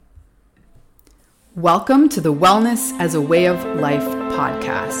Welcome to the Wellness as a Way of Life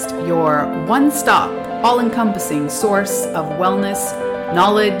podcast, your one-stop, all-encompassing source of wellness,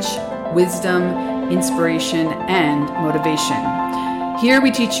 knowledge, wisdom, inspiration, and motivation. Here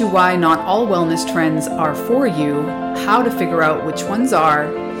we teach you why not all wellness trends are for you, how to figure out which ones are,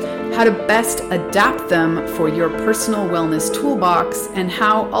 how to best adapt them for your personal wellness toolbox, and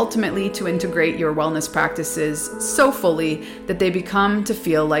how ultimately to integrate your wellness practices so fully that they become to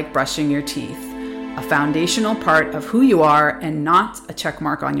feel like brushing your teeth. A foundational part of who you are and not a check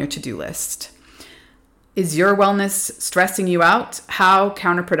mark on your to-do list. Is your wellness stressing you out? How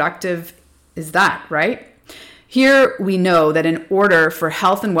counterproductive is that, right? Here we know that in order for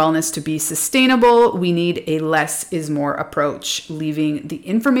health and wellness to be sustainable, we need a less is more approach, leaving the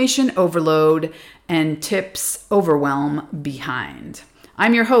information overload and tips overwhelm behind.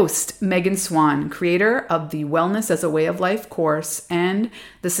 I'm your host, Megan Swan, creator of the Wellness as a Way of Life course and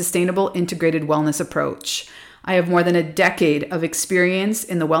the Sustainable Integrated Wellness Approach. I have more than a decade of experience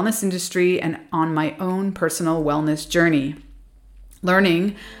in the wellness industry and on my own personal wellness journey,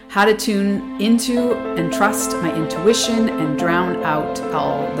 learning how to tune into and trust my intuition and drown out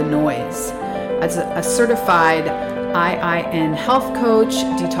all the noise. As a certified IIN health coach,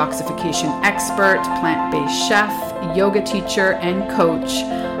 detoxification expert, plant-based chef, yoga teacher, and coach,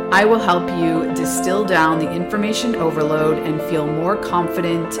 I will help you distill down the information overload and feel more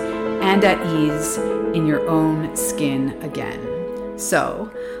confident and at ease in your own skin again.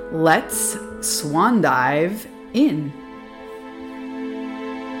 So let's swan dive in.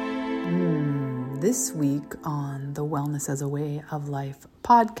 This week on the Wellness as a Way of Life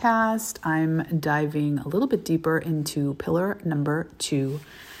podcast, I'm diving a little bit deeper into pillar number 2,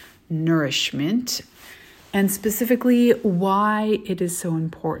 nourishment, and specifically why it is so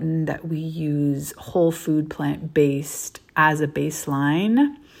important that we use whole food plant-based as a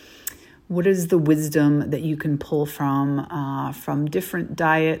baseline. What is the wisdom that you can pull from different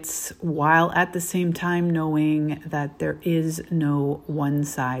diets, while at the same time knowing that there is no one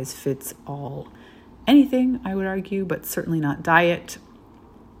size fits all anything, I would argue, but certainly not diet.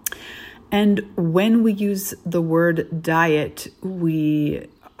 And when we use the word diet, we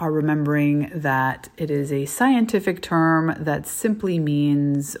are remembering that it is a scientific term that simply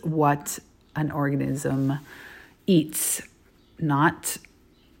means what an organism eats, not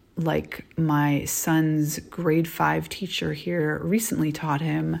like my son's grade 5 teacher here recently taught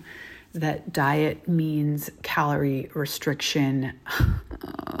him that diet means calorie restriction.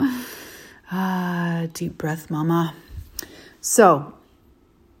 Deep breath, mama. So,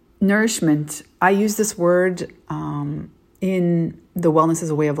 nourishment. I use this word in the Wellness as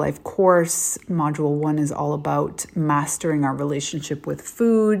a Way of Life course. Module 1 is all about mastering our relationship with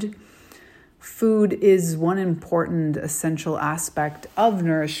food. Food is one important essential aspect of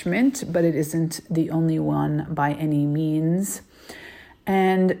nourishment, but it isn't the only one by any means.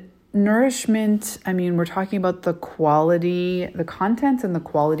 And nourishment, we're talking about the quality, the content and the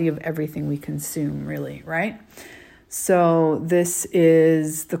quality of everything we consume, really, right? So this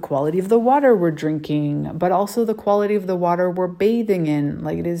is the quality of the water we're drinking, but also the quality of the water we're bathing in.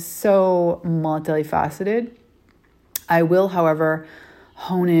 Like, it is so multifaceted. I will, however,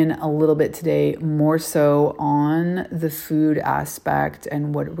 hone in a little bit today, more so on the food aspect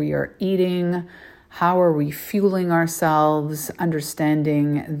and what we are eating. How are we fueling ourselves?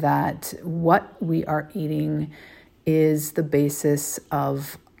 Understanding that what we are eating is the basis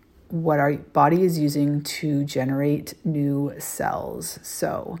of what our body is using to generate new cells.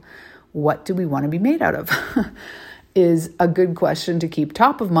 So, what do we want to be made out of? Is a good question to keep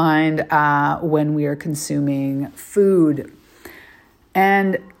top of mind when we are consuming food.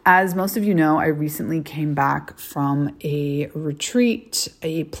 And as most of you know, I recently came back from a retreat,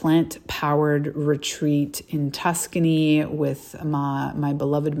 a plant-powered retreat in Tuscany with my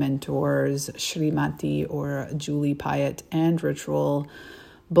beloved mentors, Srimati or Julie Pyatt and Ritual,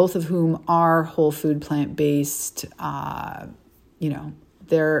 both of whom are whole food plant-based.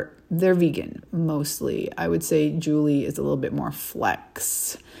 They're vegan mostly. I would say Julie is a little bit more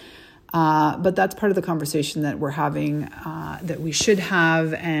flex. But that's part of the conversation that we're having, that we should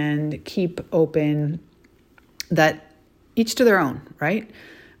have and keep open, that each to their own, right?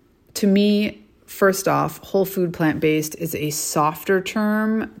 To me, first off, whole food plant-based is a softer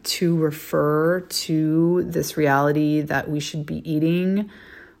term to refer to this reality that we should be eating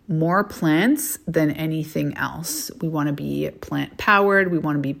more plants than anything else. We want to be plant-powered. We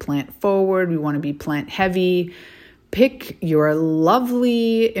want to be plant-forward. We want to be plant-heavy. Pick your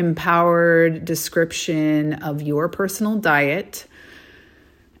lovely, empowered description of your personal diet.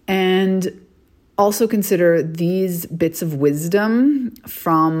 And Also consider these bits of wisdom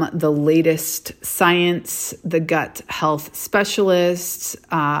from the latest science, the gut health specialists.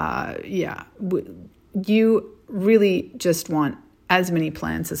 You really just want as many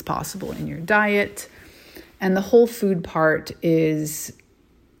plants as possible in your diet. And the whole food part is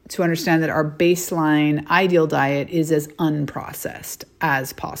to understand that our baseline ideal diet is as unprocessed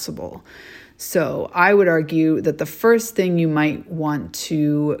as possible. So I would argue that the first thing you might want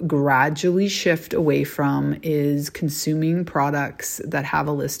to gradually shift away from is consuming products that have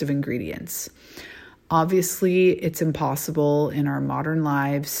a list of ingredients. Obviously, it's impossible in our modern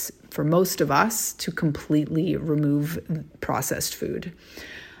lives for most of us to completely remove processed food.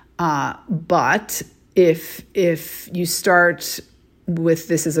 But if you start with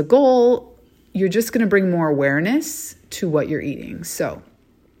this as a goal, you're just going to bring more awareness to what you're eating. So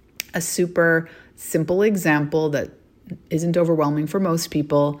a super simple example that isn't overwhelming for most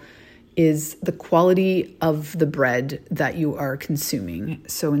people is the quality of the bread that you are consuming.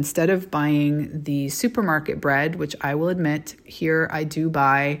 So instead of buying the supermarket bread, which I will admit here I do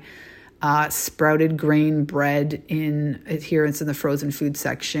buy sprouted grain bread here it's in the frozen food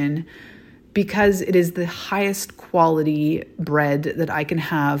section, because it is the highest quality bread that I can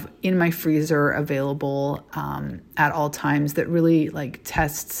have in my freezer available at all times, that really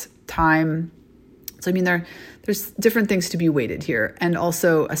tests time. So I mean, there's different things to be weighted here. And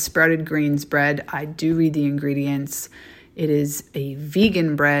also a sprouted grains bread, I do read the ingredients. It is a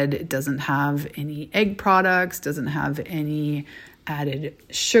vegan bread. It doesn't have any egg products, doesn't have any added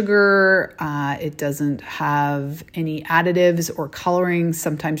sugar. It doesn't have any additives or coloring.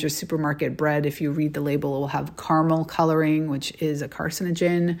 Sometimes your supermarket bread, if you read the label, it will have caramel coloring, which is a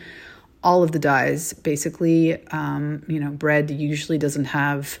carcinogen. All of the dyes, basically, bread usually doesn't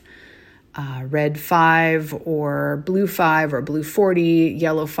have red 5 or blue 5 or blue 40,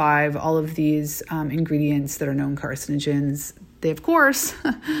 yellow 5, all of these ingredients that are known carcinogens. They, of course,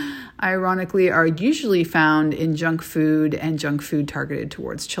 ironically, are usually found in junk food and junk food targeted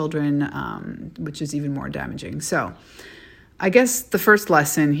towards children, which is even more damaging. So I guess the first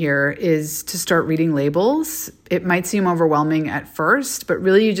lesson here is to start reading labels. It might seem overwhelming at first, but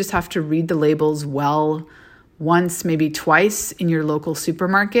really you just have to read the labels well once, maybe twice in your local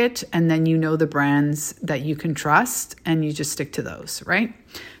supermarket, and then you know the brands that you can trust and you just stick to those, right?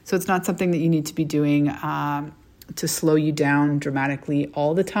 So it's not something that you need to be doing to slow you down dramatically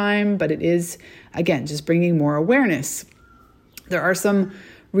all the time, but it is, again, just bringing more awareness. There are some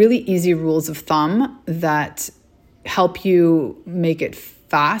really easy rules of thumb that help you make it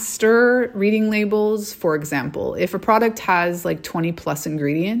faster reading labels. For example, if a product has 20 plus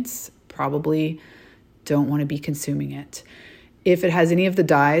ingredients, probably don't want to be consuming it. If it has any of the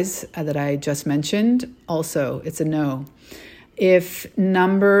dyes that I just mentioned, also it's a no. If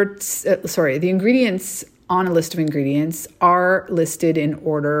the ingredients on a list of ingredients are listed in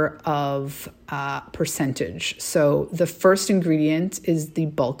order of percentage. So the first ingredient is the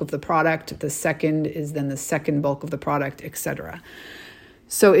bulk of the product, the second is then the second bulk of the product, etc.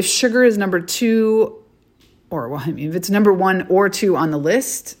 So if sugar is number 2, if it's number 1 or 2 on the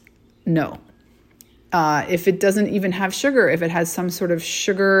list, no. If it doesn't even have sugar, if it has some sort of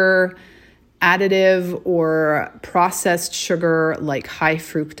sugar additive or processed sugar like high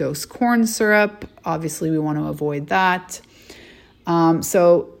fructose corn syrup, obviously we want to avoid that.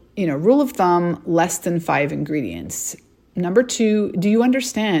 Rule of thumb, less than 5 ingredients. Number 2, do you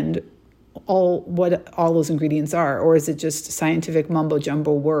understand what all those ingredients are? Or is it just scientific mumbo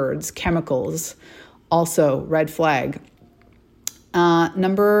jumbo words, chemicals? Also, red flag.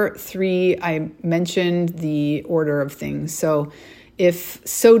 Number 3, I mentioned the order of things. So if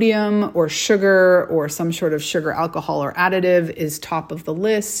sodium or sugar or some sort of sugar, alcohol, or additive is top of the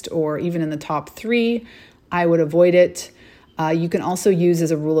list or even in the top 3, I would avoid it. You can also use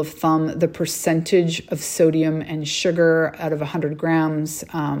as a rule of thumb the percentage of sodium and sugar out of 100 grams.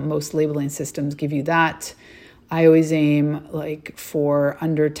 Most labeling systems give you that. I always aim for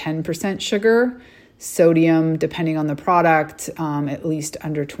under 10% sugar. Sodium, depending on the product, at least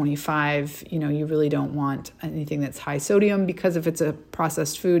under 25. You really don't want anything that's high sodium, because if it's a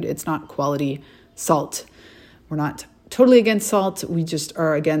processed food, it's not quality salt. We're not totally against salt. We just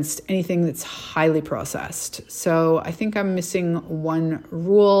are against anything that's highly processed. So I think I'm missing one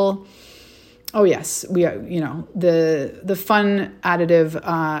rule. Oh yes, we are, the fun additive,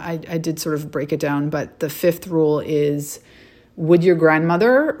 I did sort of break it down, but the 5th rule is, would your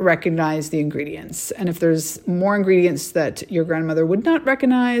grandmother recognize the ingredients? And if there's more ingredients that your grandmother would not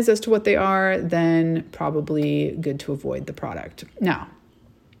recognize as to what they are, then probably good to avoid the product. Now,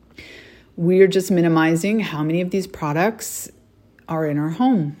 we're just minimizing how many of these products are in our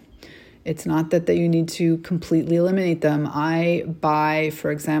home. It's not that you need to completely eliminate them. I buy, for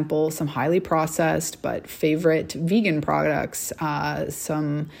example, some highly processed but favorite vegan products,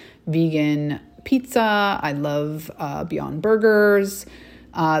 some vegan pizza. I love Beyond Burgers.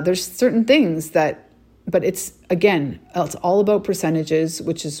 There's certain things but it's all about percentages,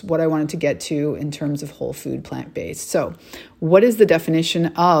 which is what I wanted to get to in terms of whole food plant-based. So what is the definition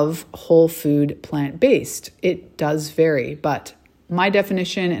of whole food plant-based? It does vary, but my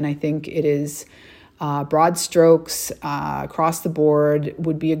definition, and I think it is broad strokes across the board,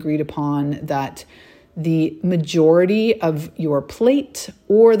 would be agreed upon that the majority of your plate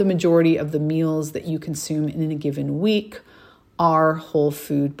or the majority of the meals that you consume in a given week are whole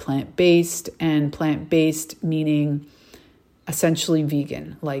food plant-based, and plant-based meaning essentially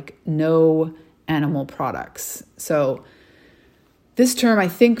vegan, like no animal products. So this term, I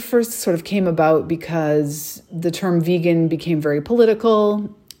think, first sort of came about because the term vegan became very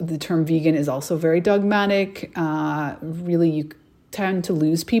political. The term vegan is also very dogmatic. Really, you tend to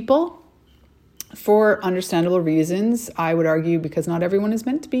lose people for understandable reasons. I would argue because not everyone is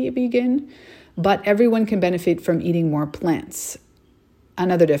meant to be a vegan, but everyone can benefit from eating more plants.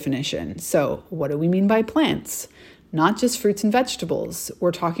 Another definition. So what do we mean by plants? Not just fruits and vegetables.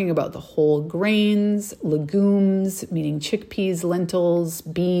 We're talking about the whole grains, legumes, meaning chickpeas, lentils,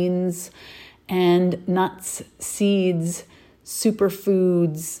 beans, and nuts, seeds,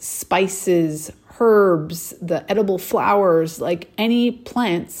 superfoods, spices, herbs, the edible flowers, like any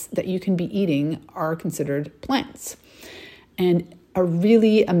plants that you can be eating are considered plants. And a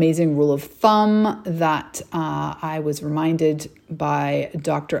really amazing rule of thumb that I was reminded by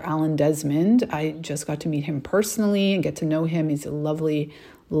Dr. Alan Desmond. I just got to meet him personally and get to know him. He's a lovely,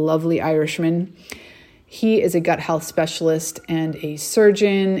 lovely Irishman. He is a gut health specialist and a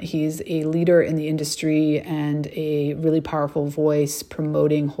surgeon. He's a leader in the industry and a really powerful voice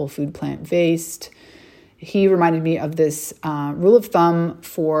promoting whole food plant-based. He reminded me of this rule of thumb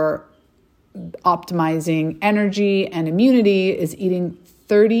for optimizing energy and immunity is eating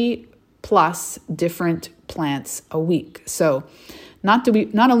 30 plus different plants a week. So not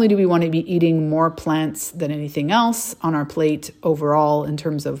only do we want to be eating more plants than anything else on our plate overall in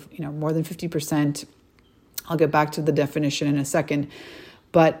terms of, more than 50%. I'll get back to the definition in a second,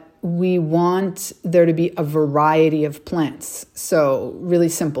 but we want there to be a variety of plants. So really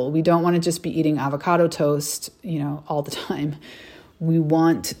simple. We don't want to just be eating avocado toast, all the time. We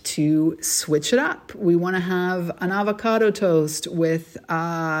want to switch it up. We want to have an avocado toast with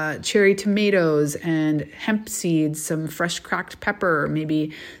cherry tomatoes and hemp seeds, some fresh cracked pepper,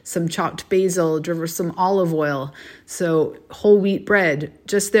 maybe some chopped basil, or some olive oil. So whole wheat bread.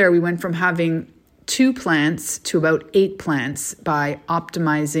 Just there, we went from having 2 plants to about 8 plants by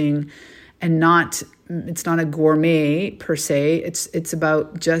optimizing, and it's not a gourmet per se. It's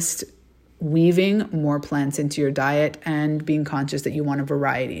about just weaving more plants into your diet and being conscious that you want a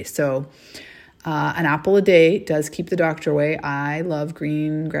variety. So an apple a day does keep the doctor away. I love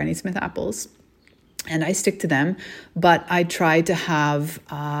green Granny Smith apples and I stick to them, but I try to have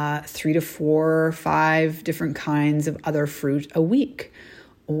 3 to 4 or 5 different kinds of other fruit a week,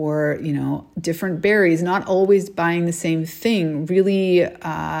 or, different berries, not always buying the same thing, really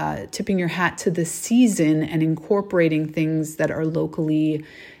tipping your hat to the season and incorporating things that are locally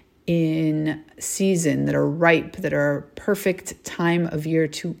in season, that are ripe, that are perfect time of year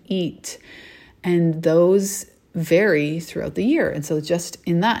to eat. And those vary throughout the year. And so just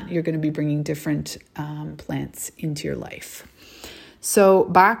in that, you're going to be bringing different plants into your life. So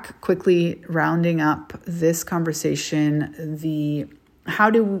back quickly, rounding up this conversation,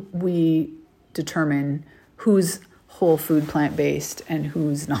 how do we determine who's whole food plant-based and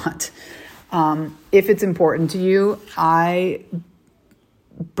who's not? If it's important to you, I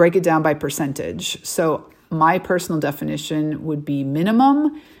break it down by percentage. So my personal definition would be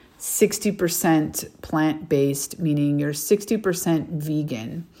minimum 60% plant-based, meaning you're 60%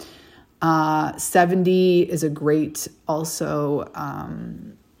 vegan. 70 is a great also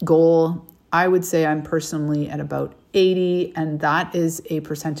goal. I would say I'm personally at about 80, and that is a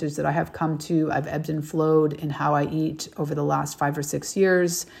percentage that I have come to. I've ebbed and flowed in how I eat over the last 5 or 6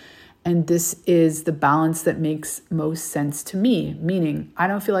 years. And this is the balance that makes most sense to me, meaning I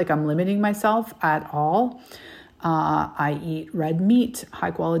don't feel like I'm limiting myself at all. I eat red meat, high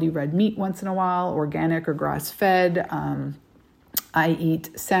quality red meat once in a while, organic or grass-fed. I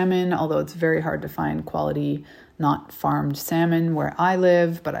eat salmon, although it's very hard to find quality, not farmed salmon where I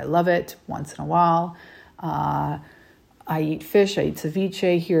live, but I love it once in a while. I eat fish, I eat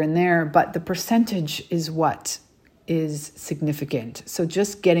ceviche here and there, but the percentage is what is significant. So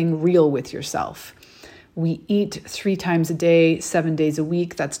just getting real with yourself. We eat 3 times a day, 7 days a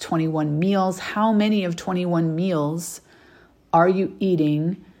week. That's 21 meals. How many of 21 meals are you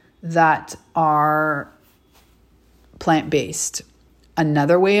eating that are plant-based?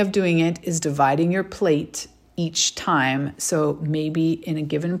 Another way of doing it is dividing your plate each time. So maybe in a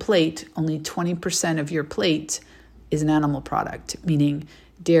given plate, only 20% of your plate is an animal product, meaning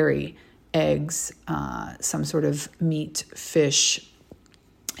dairy, eggs, some sort of meat, fish,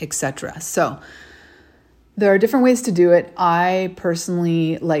 etc. So there are different ways to do it. I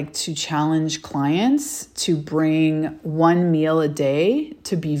personally like to challenge clients to bring 1 meal a day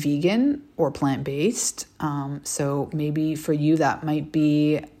to be vegan or plant-based. So maybe for you, that might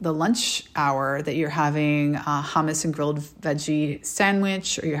be the lunch hour that you're having a hummus and grilled veggie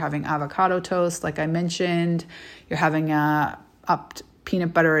sandwich, or you're having avocado toast, like I mentioned. You're having up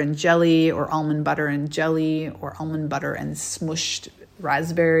peanut butter and jelly, or almond butter and jelly, or almond butter and smushed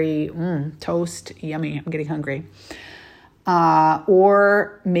raspberry toast. Yummy. I'm getting hungry.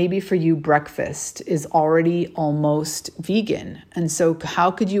 Or maybe for you, breakfast is already almost vegan. And so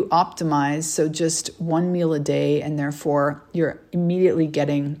how could you optimize? So just 1 meal a day, and therefore you're immediately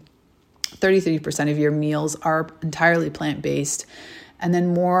getting 33% of your meals are entirely plant-based. And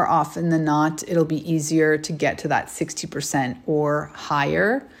then more often than not, it'll be easier to get to that 60% or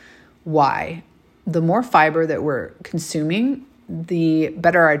higher. Why? The more fiber that we're consuming, the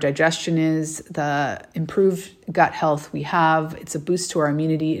better our digestion is, the improved gut health we have. It's a boost to our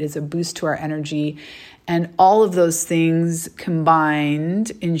immunity. It is a boost to our energy. And all of those things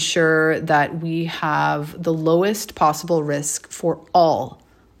combined ensure that we have the lowest possible risk for all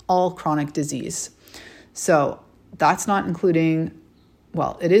chronic disease. So that's not including,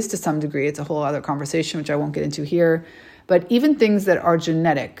 well, it is to some degree. It's a whole other conversation, which I won't get into here. But even things that are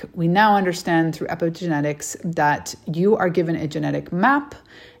genetic, we now understand through epigenetics that you are given a genetic map,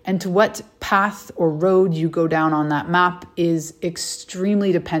 and to what path or road you go down on that map is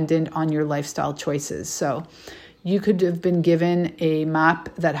extremely dependent on your lifestyle choices. So you could have been given a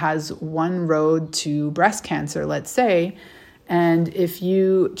map that has one road to breast cancer, let's say, and if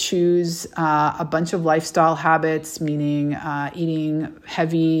you choose a bunch of lifestyle habits, meaning eating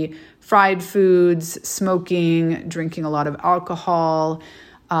heavy fried foods, smoking, drinking a lot of alcohol,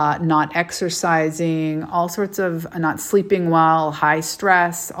 not exercising, all sorts of not sleeping well, high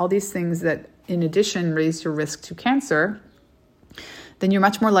stress, all these things that in addition raise your risk to cancer, then you're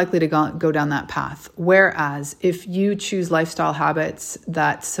much more likely to go down that path. Whereas if you choose lifestyle habits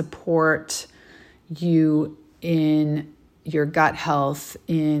that support you in your gut health,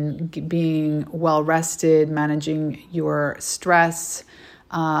 in being well rested, managing your stress,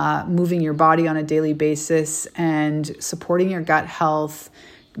 moving your body on a daily basis, and supporting your gut health,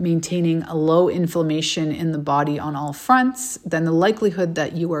 maintaining a low inflammation in the body on all fronts, then the likelihood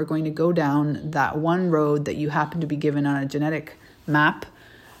that you are going to go down that one road that you happen to be given on a genetic map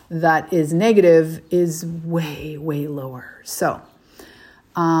that is negative is way, way lower. So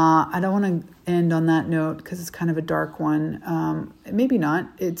I don't want to end on that note because it's kind of a dark one. Maybe not.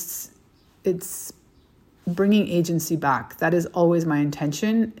 It's bringing agency back. That is always my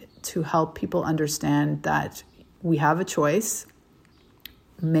intention, to help people understand that we have a choice.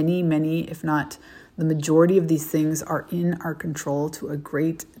 Many, if not the majority of these things are in our control to a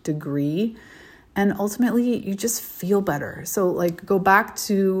great degree. And ultimately, you just feel better. So like, go back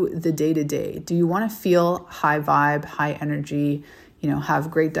to the day-to-day. Do you want to feel high vibe, high energy, have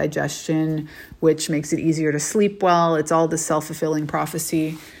great digestion, which makes it easier to sleep well? It's all the self-fulfilling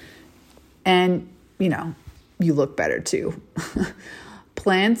prophecy. And you look better too.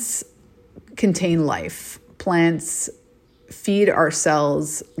 Plants contain life. Plants feed our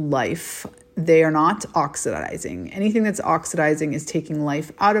cells life. They are not oxidizing. Anything that's oxidizing is taking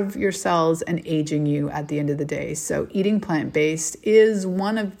life out of your cells and aging you at the end of the day. So eating plant-based is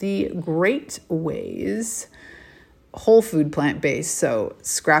one of the great ways. Whole food plant-based, so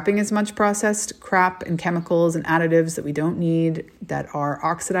scrapping as much processed crap and chemicals and additives that we don't need, that are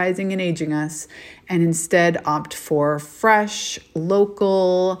oxidizing and aging us, and instead opt for fresh,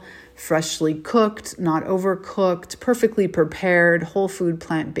 local, freshly cooked, not overcooked, perfectly prepared, whole food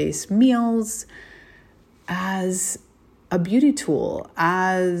plant-based meals as a beauty tool,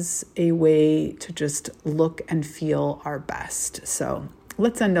 as a way to just look and feel our best. So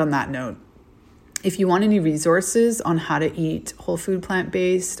let's end on that note. If you want any resources on how to eat whole food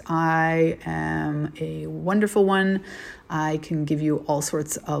plant-based, I am a wonderful one. I can give you all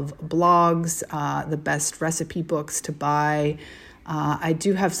sorts of blogs, the best recipe books to buy. I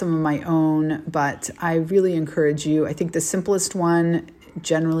do have some of my own, but I really encourage you. I think the simplest one,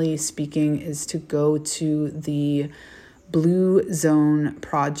 generally speaking, is to go to the Blue Zone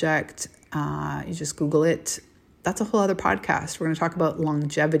Project You just Google it. That's a whole other podcast. We're going to talk about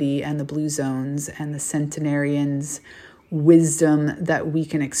longevity and the blue zones and the centenarians' wisdom that we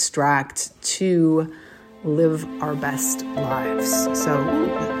can extract to live our best lives. So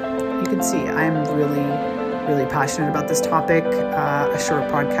you can see I'm really passionate about this topic. A short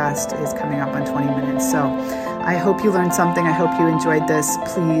podcast is coming up on 20 minutes. So I hope you learned something. I hope you enjoyed this.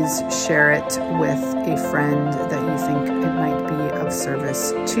 Please share it with a friend that you think it might be of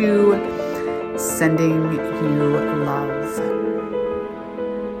service to. Sending you love.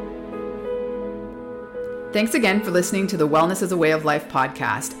 Thanks again for listening to the Wellness as a Way of Life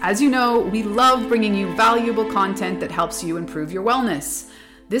podcast. As you know, we love bringing you valuable content that helps you improve your wellness.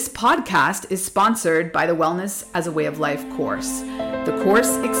 This podcast is sponsored by the Wellness as a Way of Life course. The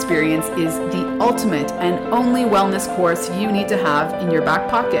course experience is the ultimate and only wellness course you need to have in your back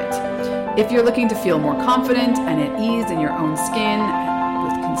pocket. If you're looking to feel more confident and at ease in your own skin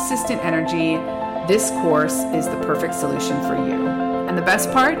with consistent energy, this course is the perfect solution for you. And the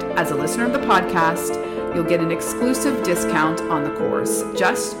best part, as a listener of the podcast, you'll get an exclusive discount on the course.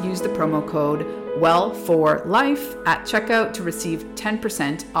 Just use the promo code WELL4LIFE at checkout to receive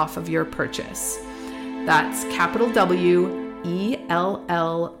 10% off of your purchase. That's capital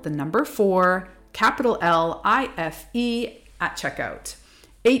WELL, the number 4, capital LIFE at checkout.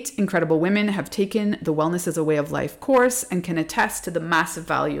 8 incredible women have taken the Wellness as a Way of Life course and can attest to the massive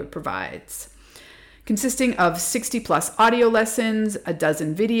value it provides. Consisting of 60 plus audio lessons, a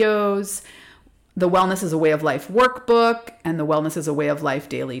dozen videos, the Wellness as a Way of Life workbook, and the Wellness as a Way of Life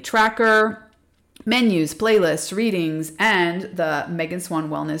daily tracker, menus, playlists, readings, and the Megan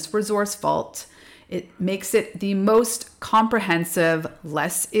Swan Wellness Resource Vault. It makes it the most comprehensive,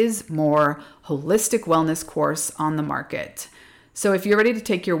 less is more, holistic wellness course on the market. So if you're ready to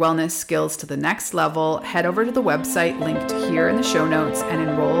take your wellness skills to the next level, head over to the website linked here in the show notes and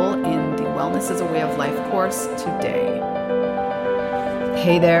enroll in the Wellness as a Way of Life course today.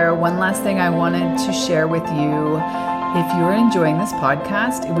 Hey there, one last thing I wanted to share with you. If you're enjoying this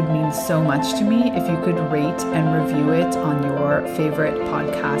podcast, it would mean so much to me if you could rate and review it on your favorite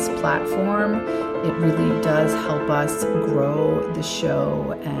podcast platform. It really does help us grow the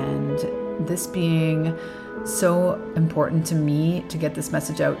show, and this being so important to me to get this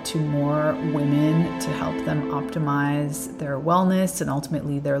message out to more women to help them optimize their wellness and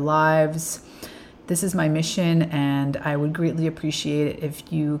ultimately their lives. This is my mission, and I would greatly appreciate it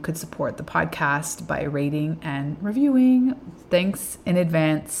if you could support the podcast by rating and reviewing. Thanks in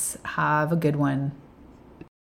advance. Have a good one.